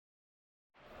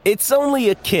It's only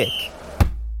a kick,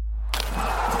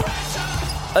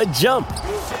 a jump,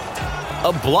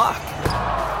 a block.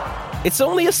 It's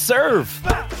only a serve.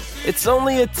 It's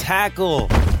only a tackle,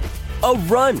 a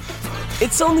run.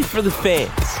 It's only for the fans.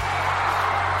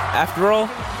 After all,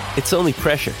 it's only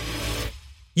pressure.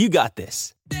 You got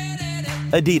this.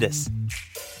 Adidas.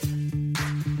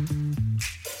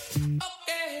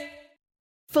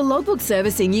 For logbook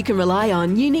servicing you can rely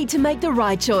on, you need to make the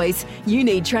right choice. You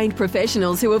need trained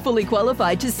professionals who are fully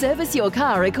qualified to service your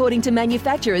car according to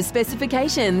manufacturer's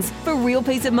specifications. For real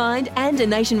peace of mind and a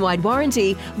nationwide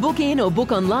warranty, book in or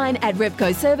book online at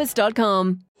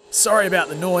repcoservice.com. Sorry about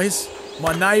the noise.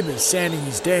 My neighbour's sanding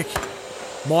his deck.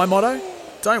 My motto?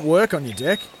 Don't work on your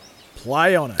deck.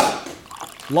 Play on it.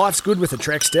 Life's good with a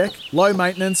Trex deck. Low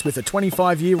maintenance with a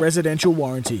 25-year residential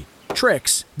warranty.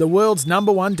 Trex, the world's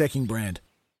 #1 decking brand.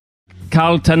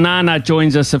 Karl Tanana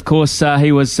joins us, of course.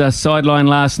 He was sidelined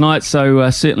last night, so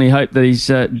certainly hope that he's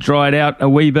dried out a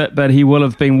wee bit, but he will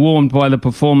have been warmed by the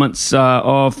performance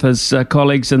of his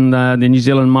colleagues in the New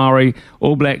Zealand Maori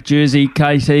All Black jersey.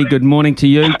 KT, good morning to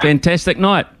you. Fantastic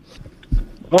night.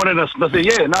 Morning, Smithy.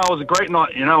 Yeah, no, it was a great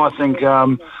night. You know, I think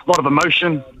a lot of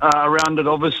emotion around it.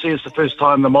 Obviously, it's the first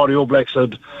time the Māori All Blacks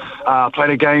had played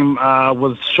a game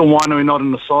with Sean Wainui not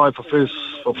in the side for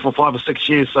 5 or 6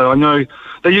 years. So I know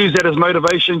they used that as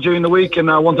motivation during the week,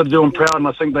 and I wanted to do them proud, and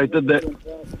I think they did that.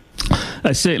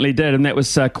 They certainly did, and that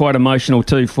was quite emotional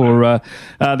too for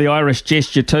the Irish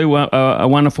gesture too. A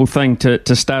wonderful thing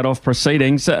to start off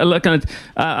proceedings. Looking at,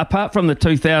 apart from the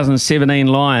 2017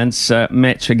 Lions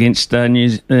match against the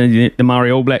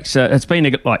Māori All Blacks, it's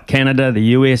been like Canada, the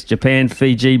US, Japan,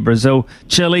 Fiji, Brazil,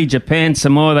 Chile, Japan,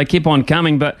 Samoa. They keep on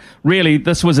coming, but really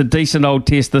this was a decent old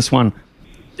test, this one.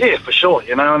 Yeah, for sure.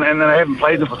 You know, and they haven't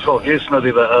played them for 12 years,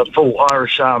 Smithy, the full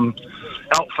Irish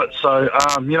outfit. So,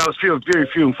 you know, it's very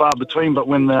few and far between, but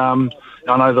when I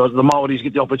know the Māoris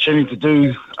get the opportunity to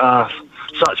do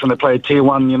such when they play a Tier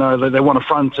 1, you know, they want to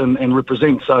front and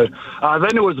represent. So they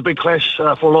knew it was a big clash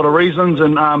for a lot of reasons,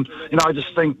 and, you know, I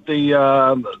just think the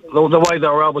way they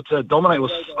were able to dominate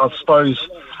was, I suppose,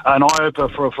 an eye-opener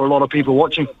for a lot of people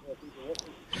watching.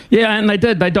 Yeah, and they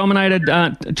did. They dominated.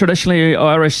 Traditionally,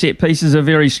 Irish set pieces are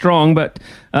very strong, but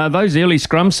those early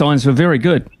scrum signs were very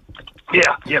good.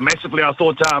 Yeah, massively. I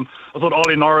thought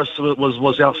Ollie Norris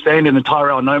was outstanding, and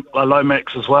Tyrell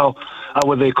Lomax as well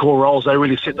with their core roles. They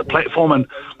really set the platform. And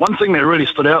one thing that really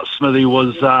stood out, Smithy,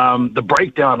 was the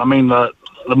breakdown. I mean, the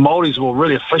Māoris were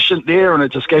really efficient there, and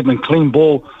it just gave them clean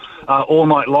ball all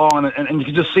night long. And you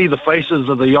could just see the faces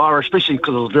of the Irish, especially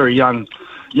because it was a very young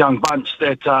bunch,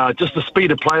 that just the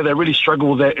speed of play, they really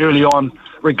struggled with that early on,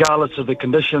 regardless of the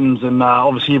conditions, and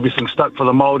obviously everything stuck for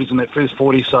the Māoris in that first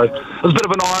 40, so it was a bit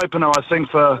of an eye-opener, I think,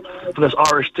 for this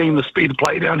Irish team, the speed of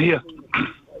play down here.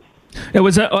 It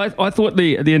was. I thought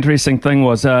the interesting thing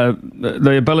was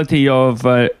the ability of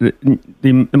the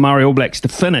Māori All Blacks to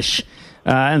finish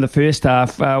in the first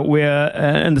half, where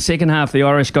in the second half the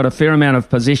Irish got a fair amount of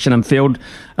possession and field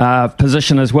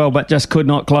position as well, but just could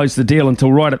not close the deal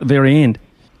until right at the very end.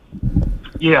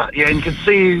 Yeah, and you can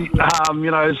see,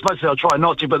 you know, as much as I'll try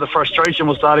not to, but the frustration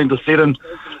was starting to set in,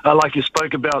 like you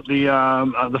spoke about,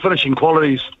 the finishing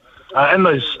qualities in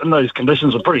those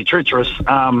conditions were pretty treacherous,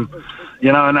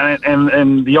 you know,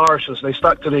 and the Irish, they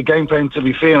stuck to their game plan, to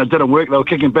be fair, and it didn't work. They were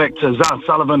kicking back to Zan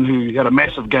Sullivan, who had a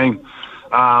massive game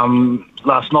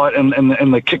last night,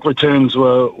 and the kick returns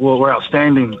were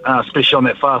outstanding, especially on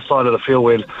that far side of the field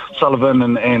where Sullivan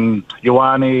and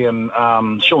Ioane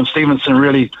and Sean Stevenson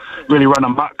really run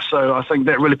amok. So I think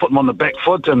that really put them on the back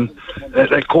foot, and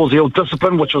that caused the ill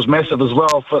discipline, which was massive as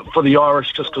well for the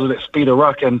Irish, just because of that speed of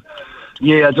ruck. And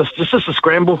yeah, just a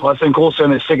scramble. I think also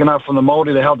in that second half from the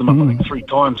Māori, they held them up I think 3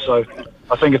 times. So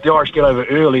I think if the Irish get over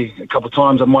early a couple of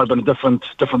times, it might have been a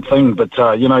different thing. But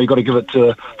you know, you got to give it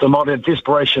to the Māori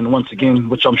desperation once again,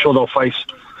 which I'm sure they'll face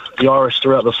the Irish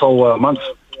throughout this whole month.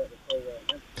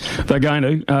 They're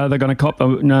going to cop the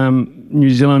New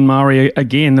Zealand Māori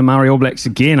again, the Māori All Blacks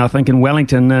again, I think, in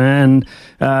Wellington, and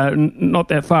not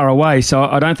that far away. So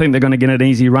I don't think they're going to get an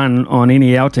easy run on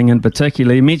any outing in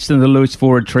particular. You mentioned the loose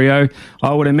forward trio.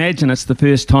 I would imagine it's the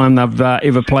first time they've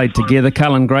ever played together.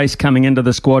 Cullen Grace coming into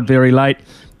the squad very late.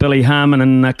 Billy Harmon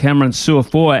and Cameron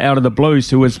Suafoa out of the Blues,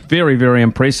 who was very, very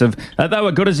impressive. They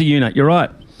were good as a unit, you're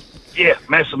right. Yeah,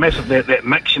 massive that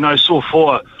mix. You know,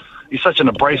 Suafoa, he's such an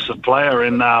abrasive player,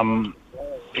 and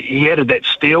he added that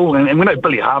steal, and we know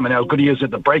Billy Harmon, how good he is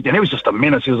at the breakdown. He was just a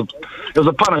menace. It was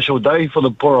a punish all day for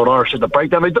the poor old Irish at the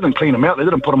breakdown. They didn't clean him out. They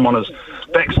didn't put him on his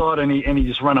backside, and he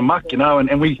just ran amok, you know. And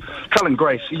Cullen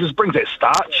Grace, he just brings that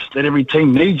starch that every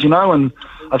team needs, you know. And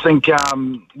I think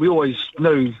we always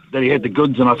knew that he had the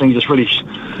goods, and I think he just really,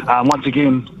 once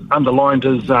again, underlined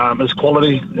his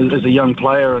quality as a young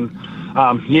player. And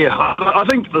I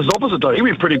think there's opposite though. He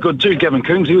went pretty good too, Gavin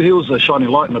Coombs. He was a shining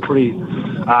light in a pretty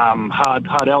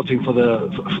hard outing for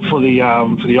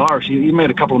the Irish. He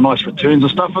made a couple of nice returns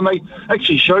and stuff, and they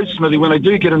actually showed, Smithy, when they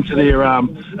do get into their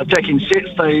attacking sets,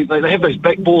 they have those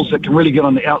back balls that can really get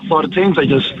on the outside of teams. They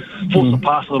just forced the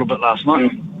pass a little bit last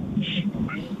night.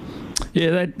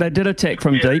 Yeah, they did attack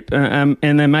from deep, and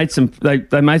they made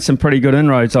some pretty good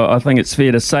inroads. I think it's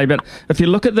fair to say. But if you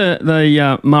look at the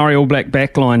Māori All Black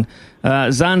backline,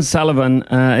 Zan Sullivan,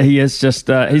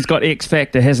 he's got X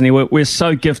factor, hasn't he? We're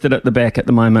so gifted at the back at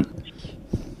the moment.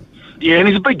 Yeah, and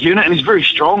he's a big unit, and he's very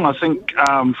strong. I think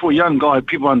for a young guy,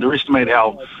 people underestimate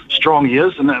how strong he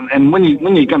is. And when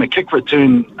you're going to kick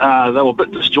return, they were a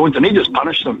bit disjointed, and he just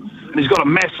punished them. And he's got a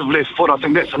massive left foot. I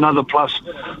think that's another plus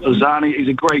for Zani. He's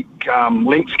a great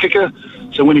length kicker.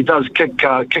 So when he does kick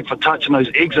for touch and those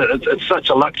exits, it's such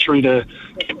a luxury to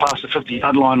get past the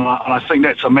 50-yard line, and I think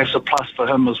that's a massive plus for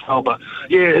him as well. But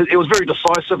yeah, it was very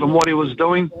decisive in what he was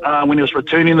doing when he was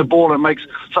returning the ball. It makes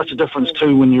such a difference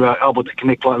too when you're able to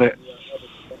connect like that.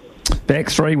 Back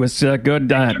three was good.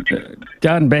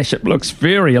 Garden Bishop looks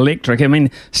very electric. I mean,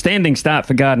 standing start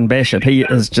for Garden Bishop. He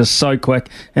is just so quick.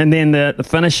 And then the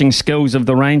finishing skills of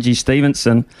the rangy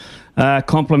Stevenson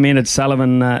complemented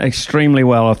Sullivan extremely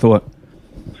well, I thought.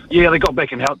 Yeah, they got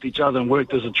back and helped each other and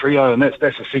worked as a trio, and that's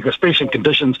the secret, especially in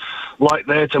conditions like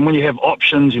that. And when you have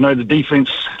options, you know, the defence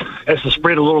has to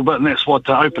spread a little bit, and that's what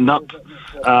opened up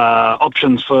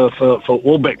options for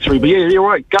all back three. But yeah, you're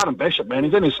right, Garden Bishop, man,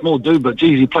 he's only a small dude, but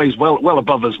geez, he plays well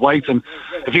above his weight, and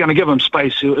if you're going to give him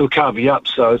space, he'll carve you up.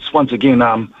 So it's once again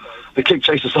the kick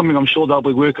chase is something I'm sure they'll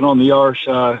be working on, the Irish,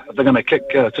 if they're going to kick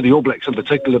to the All Blacks in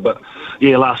particular. But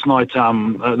yeah, last night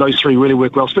those three really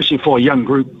worked well, especially for a young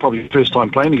group, probably first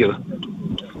time playing together.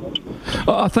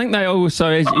 I think they also,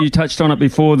 as you touched on it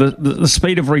before, the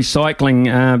speed of recycling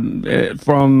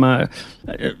from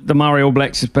the Māori All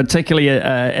Blacks, particularly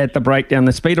at the breakdown,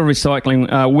 the speed of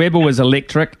recycling. Weber was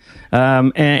electric,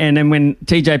 and then when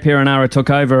TJ Perenara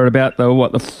took over at about the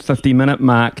 50-minute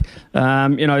mark,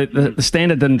 the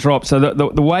standard didn't drop. So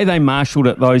the way they marshalled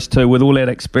it, those two, with all that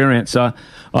experience, I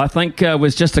think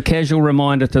was just a casual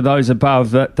reminder to those above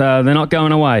that they're not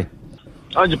going away.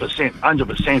 100%,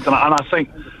 and I think.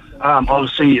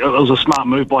 Obviously, it was a smart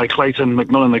move by Clayton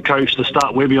McMillan, the coach, to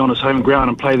start Webby on his home ground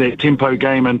and play that tempo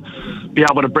game and be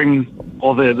able to bring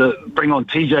on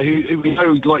TJ, who we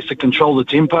know likes to control the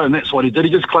tempo, and that's what he did.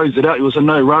 He just closed it out. He was in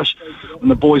no rush. When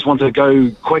the boys wanted to go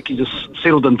quick, he just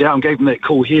settled them down, gave them that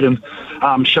cool head, and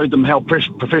showed them how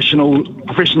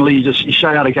professionally you show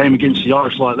out a game against the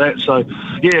Irish like that. So,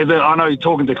 yeah, I know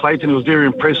talking to Clayton, he was very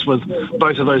impressed with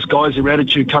both of those guys, their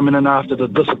attitude coming in after the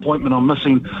disappointment on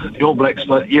missing the All Blacks.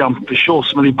 But, yeah, I'm for sure,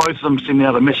 Smithy, both of them sending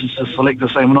out a message to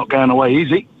selectors saying we're not going away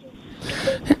easy.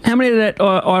 How many of that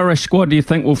Irish squad do you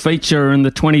think will feature in the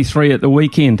 23 at the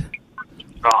weekend?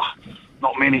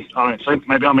 Not many, I don't think.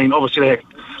 Maybe, obviously they had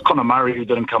Conor Murray, who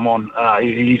didn't come on.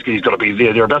 He's got to be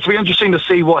thereabouts. It'll be interesting to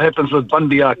see what happens with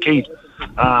Bundy Arkeed.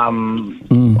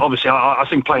 Obviously, I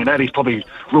think playing that, he's probably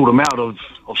ruled him out of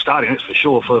starting, that's for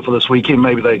sure, for this weekend.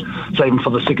 Maybe they save him for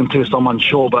the second test, I'm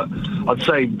unsure. But I'd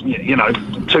say,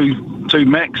 two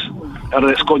max out of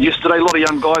that squad yesterday. A lot of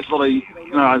young guys,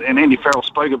 and Andy Farrell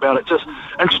spoke about it, just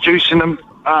introducing them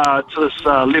to this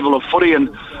level of footy, and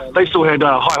they still had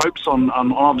high hopes on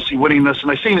obviously winning this, and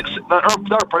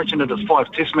they're approaching it as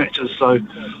 5 test matches, so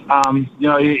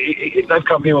they've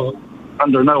come here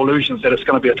under no illusions that it's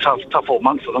going to be a tough old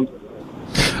month for them.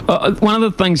 One of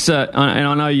the things, and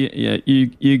I know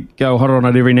you go hot on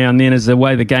it every now and then, is the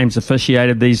way the game's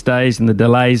officiated these days, and the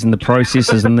delays and the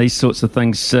processes and these sorts of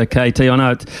things, KT. I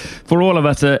know for all of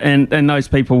us and those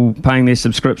people paying their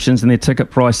subscriptions and their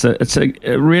ticket price, it's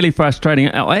really frustrating.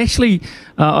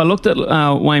 I looked at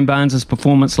Wayne Barnes'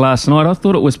 performance last night. I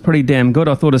thought it was pretty damn good.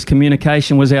 I thought his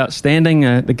communication was outstanding.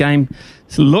 The game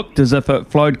looked as if it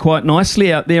flowed quite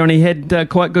nicely out there, and he had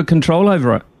quite good control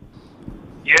over it.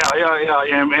 Yeah.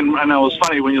 And it was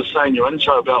funny when you were saying your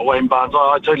intro about Wayne Barnes.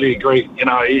 I totally agree.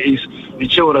 He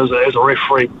chilled as a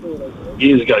referee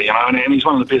years ago, and he's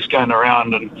one of the best going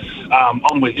around. And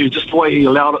I'm with you. Just the way he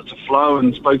allowed it to flow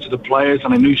and spoke to the players,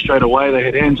 and they knew straight away they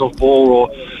had hands off ball, or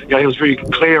he was very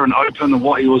clear and open in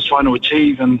what he was trying to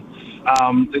achieve. And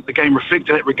the game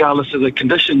reflected it regardless of the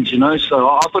conditions, So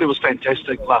I thought it was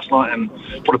fantastic last night and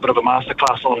put a bit of a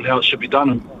masterclass on how it should be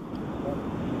done.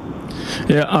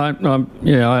 Yeah, I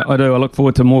do. I look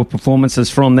forward to more performances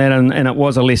from that, and it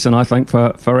was a lesson, I think,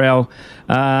 for our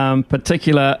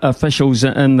particular officials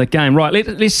in the game. Right,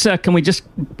 let's can we just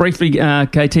briefly,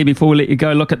 KT, before we let you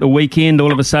go, look at the weekend.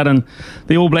 All of a sudden,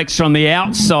 the All Blacks from the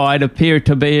outside appear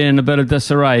to be in a bit of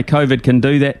disarray. COVID can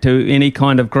do that to any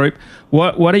kind of group.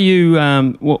 What are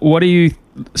you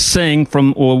seeing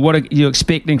from, or what are you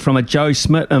expecting from a Joe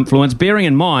Schmidt influence, bearing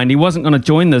in mind he wasn't going to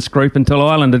join this group until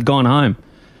Ireland had gone home?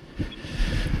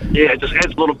 Yeah, it just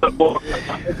adds a little bit more.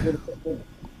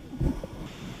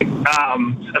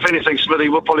 If anything, Smithy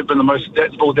will probably been the most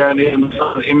adaptable down there in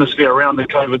the hemisphere around the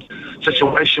COVID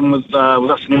situation with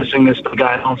us and everything that's been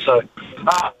going on. So,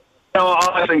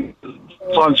 I think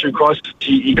time through crisis,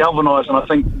 he galvanised, and I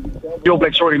think the All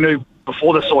Blacks already knew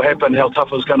before this all happened how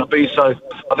tough it was going to be. So,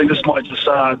 I think this might just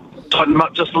tighten them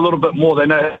up just a little bit more. They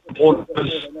know how important it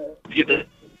is to get there.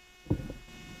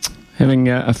 Having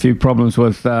a few problems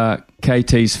with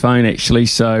KT's phone, actually,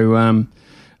 so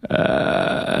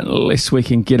unless we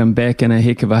can get him back in a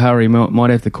heck of a hurry,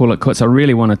 might have to call it quits. I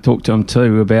really want to talk to him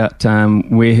too about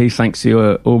where he thinks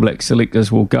the All Black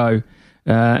selectors will go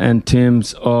in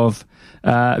terms of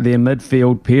their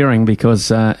midfield pairing, because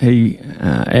he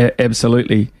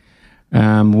absolutely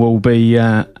will be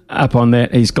up on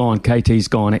that. He's gone. KT's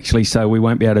gone, actually, so we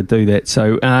won't be able to do that.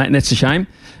 So, and that's a shame,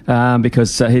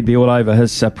 because he'd be all over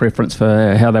his preference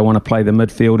for how they want to play the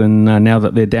midfield, and now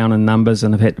that they're down in numbers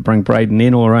and have had to bring Braden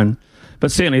Ennor in.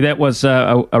 But certainly that was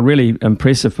a really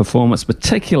impressive performance,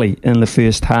 particularly in the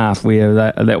first half, where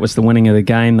that was the winning of the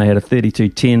game. They had a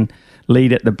 32-10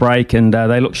 lead at the break, and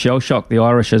they looked shell-shocked, the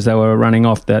Irish, as they were running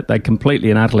off. That they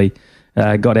completely and utterly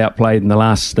got outplayed in the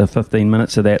last 15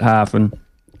 minutes of that half, and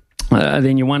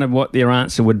then you wondered what their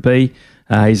answer would be.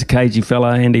 He's a cagey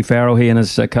fella, Andy Farrell. He and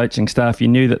his coaching staff, you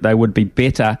knew that they would be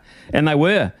better, and they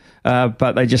were,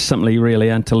 but they just simply really,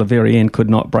 until the very end, could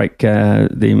not break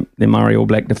the Murray All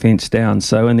Black defence down.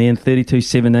 So in the end,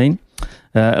 32-17,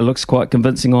 it looks quite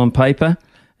convincing on paper,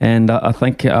 and I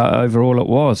think overall it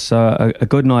was. So a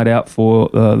good night out for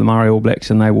the Murray All Blacks,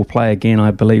 and they will play again,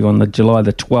 I believe, on July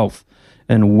the 12th.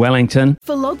 In Wellington.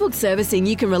 For logbook servicing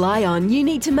you can rely on, you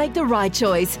need to make the right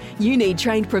choice. You need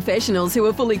trained professionals who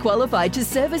are fully qualified to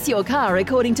service your car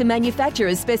according to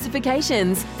manufacturer's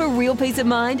specifications. For real peace of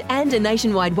mind and a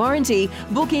nationwide warranty,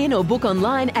 book in or book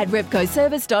online at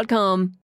repcoservice.com.